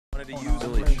wanted to use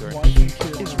Really sure.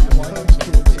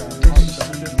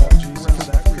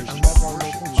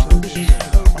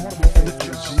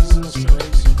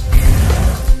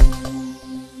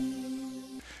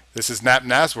 This is Nap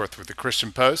Nasworth with the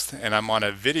Christian Post, and I'm on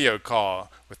a video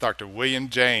call with Dr. William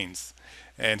Jeynes.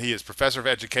 And he is professor of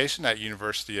education at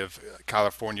University of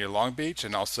California, Long Beach,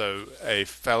 and also a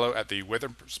fellow at the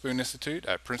Witherspoon Institute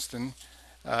at Princeton.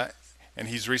 And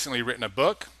he's recently written a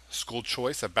book, School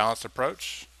Choice, A Balanced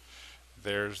Approach.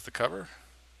 There's the cover.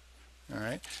 All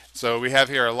right. So we have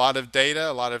here a lot of data,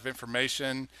 a lot of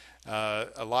information,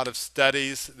 a lot of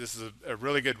studies. This is a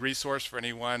really good resource for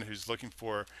anyone who's looking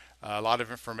for a lot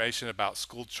of information about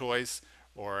school choice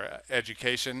or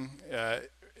education.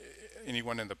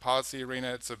 Anyone in the policy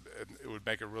arena, it would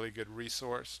make a really good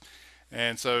resource.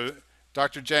 And so,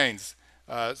 Dr. Jeynes,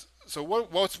 so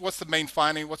what's the main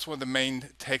finding? What's one of the main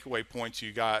takeaway points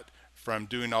you got from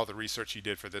doing all the research you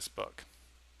did for this book?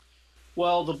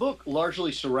 Well, the book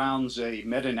largely surrounds a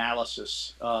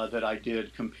meta-analysis that I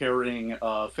did comparing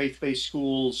faith-based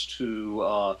schools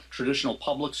to traditional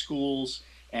public schools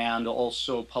and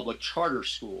also public charter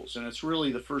schools. And it's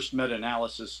really the first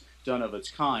meta-analysis done of its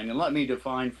kind. And let me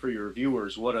define for your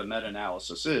viewers what a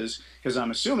meta-analysis is, because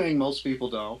I'm assuming most people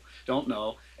don't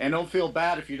know, and don't feel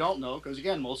bad if you don't know, because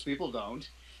again, most people don't.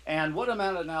 And what a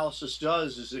meta-analysis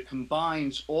does is it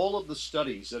combines all of the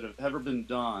studies that have ever been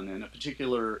done in a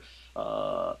particular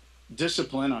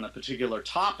discipline on a particular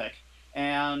topic,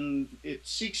 and it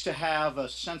seeks to have a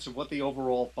sense of what the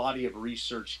overall body of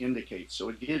research indicates. So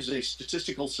it gives a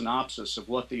statistical synopsis of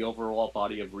what the overall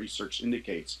body of research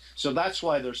indicates. So that's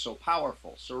why they're so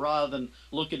powerful. So rather than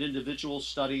look at individual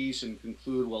studies and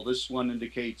conclude, well, this one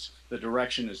indicates the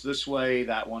direction is this way,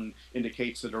 that one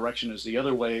indicates the direction is the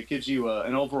other way, it gives you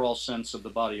an overall sense of the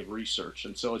body of research.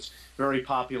 And so it's very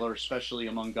popular, especially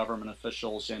among government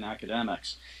officials and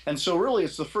academics. And so really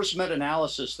it's the first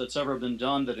meta-analysis that's ever been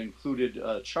done that included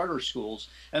charter schools.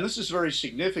 And this is very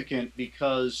significant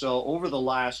because over the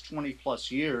last 20 plus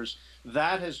years,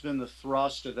 that has been the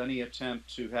thrust of any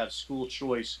attempt to have school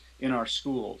choice in our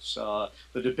schools.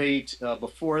 The debate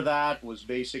before that was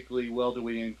basically, well, do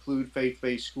we include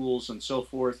faith-based schools and so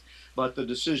forth? But the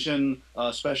decision,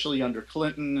 especially under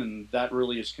Clinton, and that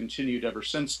really has continued ever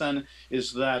since then,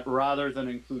 is that rather than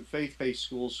include faith-based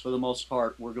schools, for the most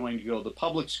part, we're going to go the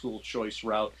public school choice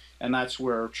route, and that's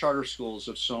where charter schools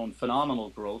have shown phenomenal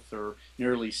growth. There are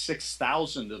nearly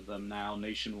 6,000 of them now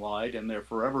nationwide, and they're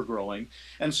forever growing.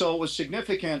 And so it was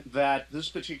significant that this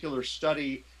particular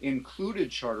study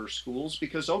included charter schools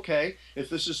because, okay, if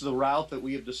this is the route that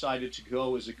we have decided to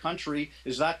go as a country,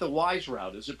 is that the wise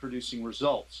route? Is it producing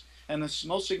results? And the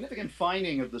most significant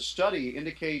finding of the study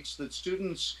indicates that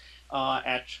students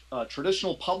at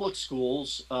traditional public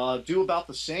schools do about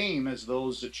the same as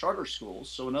those at charter schools.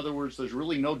 So in other words, there's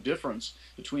really no difference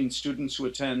between students who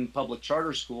attend public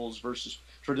charter schools versus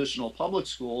traditional public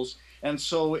schools. And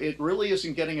so it really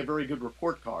isn't getting a very good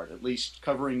report card, at least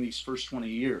covering these first 20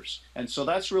 years. And so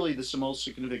that's really the most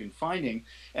significant finding.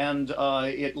 And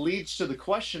it leads to the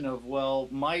question of, well,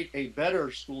 might a better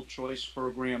school choice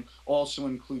program also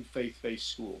include faith-based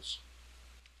schools?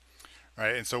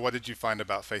 Right. And so what did you find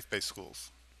about faith-based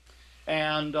schools?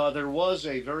 And there was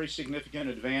a very significant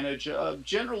advantage,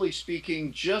 generally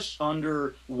speaking, just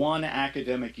under one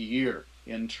academic year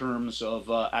in terms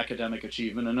of academic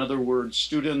achievement. In other words,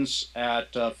 students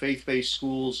at faith-based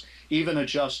schools, even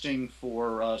adjusting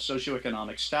for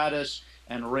socioeconomic status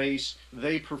and race,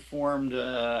 they performed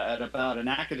at about an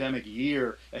academic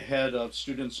year ahead of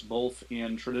students both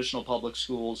in traditional public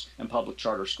schools and public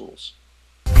charter schools.